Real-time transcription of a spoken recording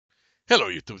Hello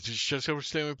YouTube, this is Jesse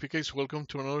Slam APKs. Welcome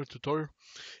to another tutorial.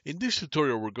 In this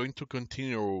tutorial, we're going to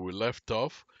continue where we left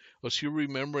off. As you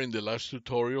remember, in the last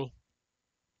tutorial,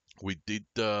 we did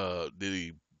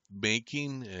the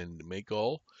making and make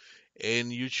all,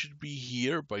 and you should be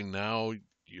here by now.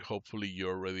 Hopefully, you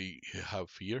already have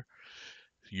here.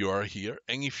 You are here,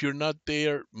 and if you're not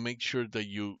there, make sure that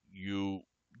you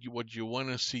what you want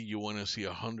to see. You want to see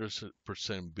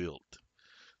 100% build.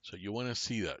 So you want to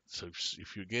see that. So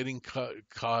if you're getting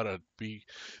caught at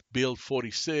build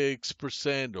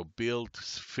 46% or build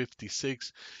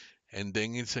 56, and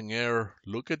then it's an error,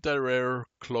 look at that error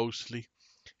closely,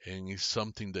 and it's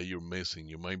something that you're missing.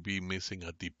 You might be missing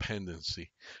a dependency,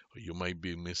 or you might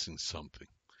be missing something.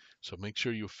 So make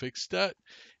sure you fix that,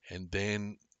 and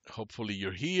then hopefully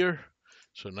you're here.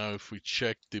 So now if we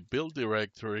check the build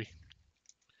directory,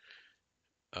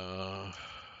 uh,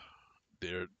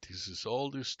 this is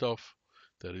all this stuff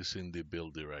that is in the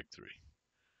build directory.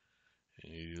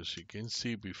 And as you can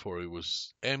see, before it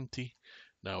was empty.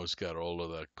 Now it's got all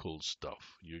of that cool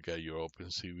stuff. You got your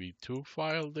OpenCV2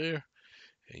 file there,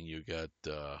 and you got,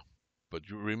 but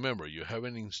you remember, you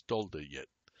haven't installed it yet.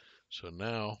 So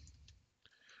now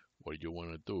what you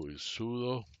want to do is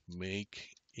sudo make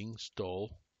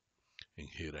install and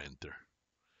hit enter.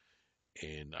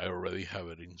 And I already have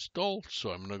it installed,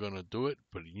 so I'm not going to do it.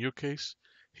 But in your case,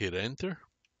 hit enter.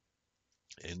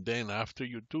 And then after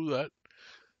you do that,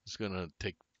 it's going to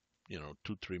take,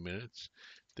 2-3 minutes.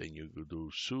 Then you go do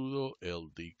sudo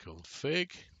ld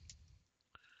config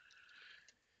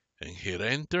and hit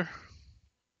enter.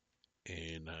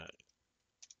 And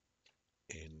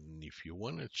if you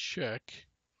want to check,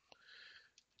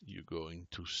 you go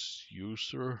into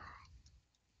user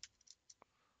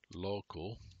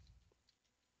local,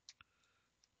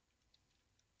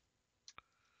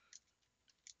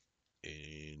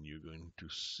 and you're going to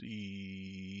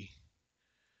see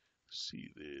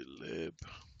the lib,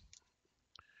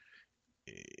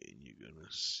 and you're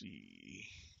gonna see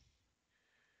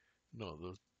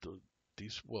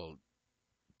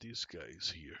these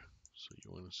guys here. So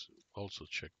you want to also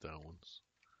check that ones,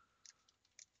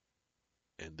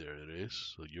 and there it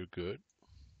is. So you're good.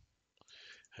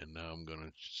 And now I'm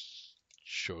gonna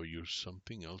show you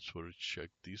something else where to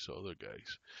check these other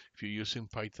guys. If you're using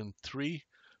Python 3,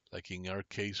 like in our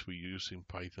case we're using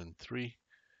Python 3,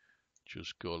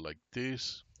 just go like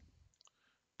this,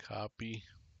 copy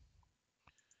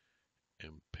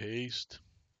and paste,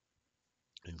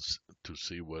 and to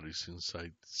see what is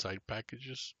inside side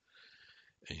packages,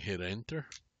 and hit enter,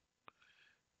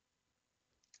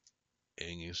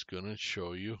 and it's gonna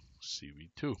show you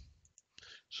CV2.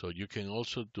 So you can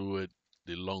also do it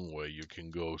the long way. You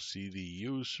can go cd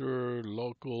user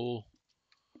local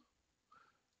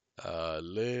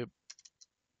lib,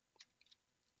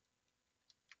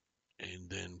 and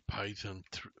then Python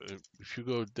 3. If you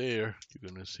go there,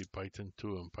 you're gonna see Python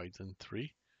 2 and Python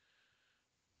 3,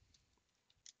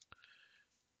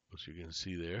 as you can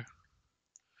see there.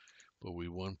 But we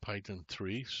want Python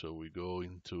 3, so we go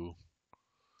into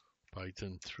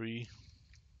Python 3,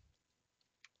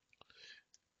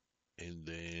 and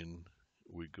then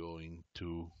we go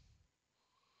into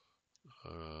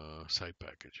side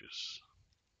packages.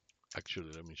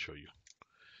 Actually, let me show you.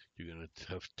 You're gonna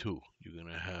have two. You're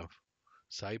gonna have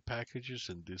side packages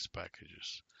and these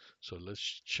packages. So let's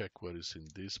check what is in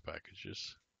these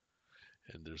packages.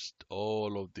 And there's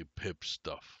all of the pip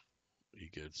stuff.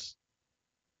 It gets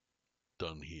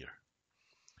done here.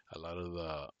 A lot of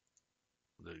the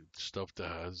stuff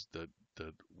that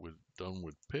was done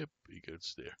with pip, it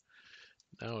gets there.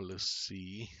 Now let's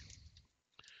see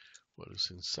what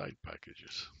is inside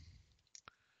packages.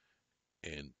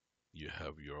 And you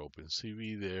have your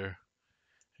OpenCV there.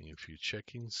 And if you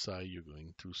check inside, you're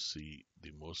going to see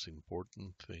the most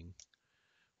important thing,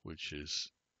 which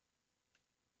is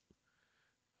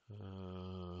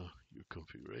your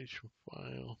configuration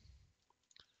file.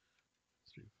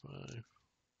 3.5.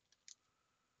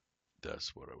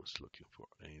 That's what I was looking for,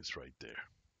 and it's right there.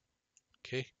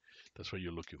 Okay, that's what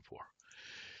you're looking for.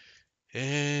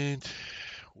 And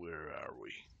where are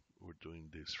we? We're doing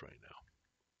this right now.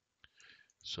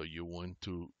 So you want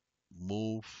to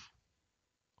move.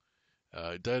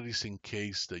 That is in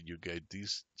case that you get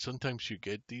these. Sometimes you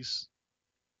get these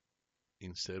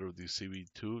instead of the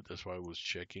CV2. That's why I was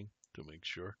checking to make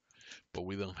sure. But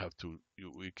we don't have to.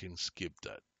 We can skip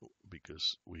that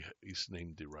because it's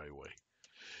named the right way.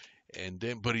 And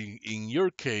then, but in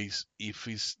your case, if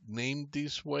it's named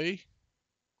this way,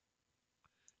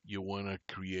 you want to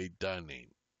create that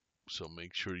name. So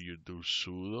make sure you do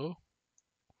sudo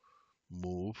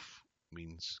move,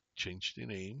 means change the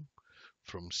name,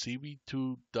 from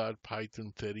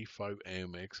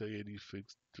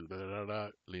cv2.python35mx86 to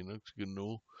Linux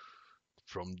GNU.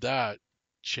 From that,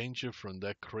 change it from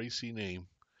that crazy name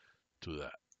to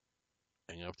that.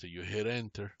 And after you hit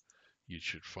enter, you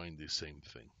should find the same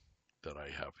thing that I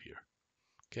have here.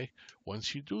 Okay,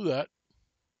 once you do that,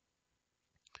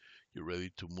 you're ready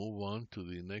to move on to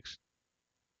the next.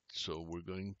 So we're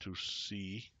going to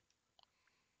see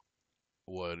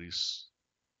what is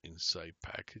inside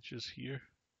packages here.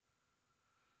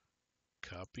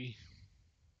 Copy,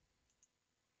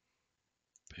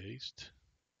 paste,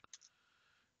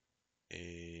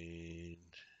 and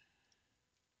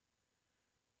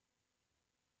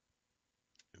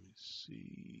let me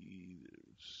see.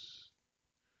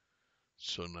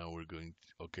 So now we're going to,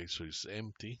 okay, so it's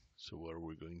empty. So what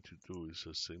we're going to do is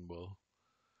a symbol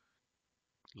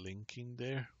linking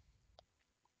there.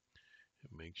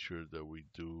 And make sure that we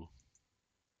do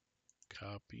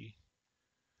copy,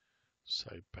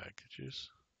 side packages,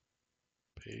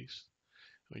 paste.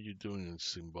 What you're doing is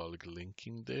symbolic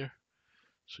linking there.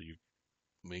 So you're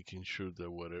making sure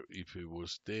that whatever, if it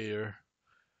was there,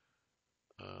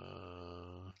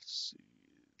 let's see,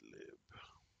 lib.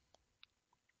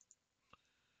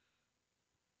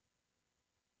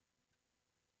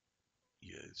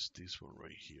 Yeah, it's this one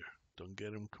right here. Don't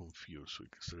get them confused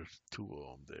because there's two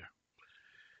of them there.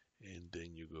 And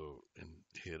then you go and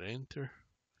hit enter.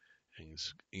 And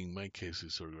it's, in my case,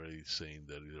 it's already saying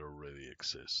that it already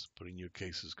exists. But in your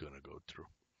case, it's going to go through.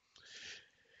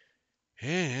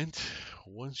 And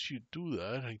once you do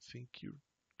that, I think you're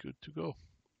good to go.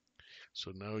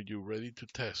 So now you're ready to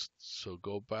test. So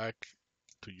go back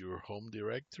to your home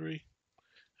directory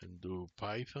and do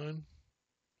Python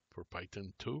for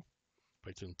Python 2,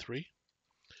 Python 3.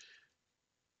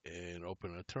 And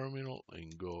open a terminal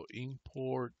and go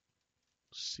import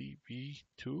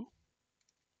CV2.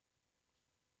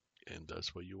 And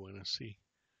that's what you want to see.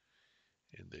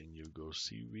 And then you go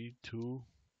CV2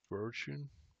 version,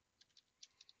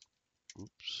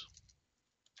 oops,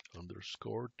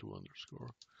 underscore, 2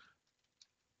 underscore.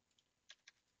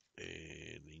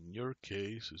 And in your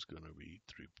case, it's going to be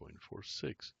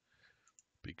 3.46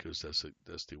 because that's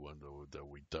the one that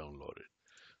we downloaded.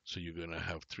 So you're going to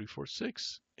have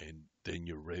 346 and then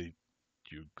you're ready,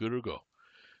 you're good to go.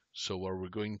 So what we're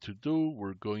going to do,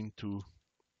 we're going to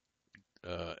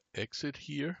exit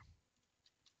here.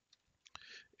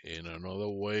 And another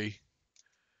way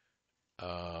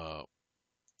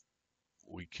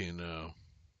we can, where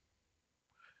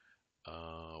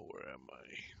am I?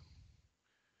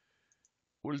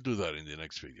 We'll do that in the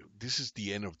next video. This is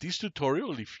the end of this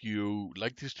tutorial. If you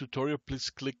like this tutorial, please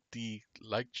click the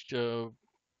like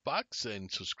box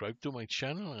and subscribe to my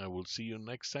channel. And I will see you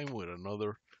next time with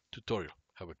another tutorial.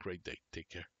 Have a great day. Take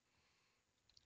care.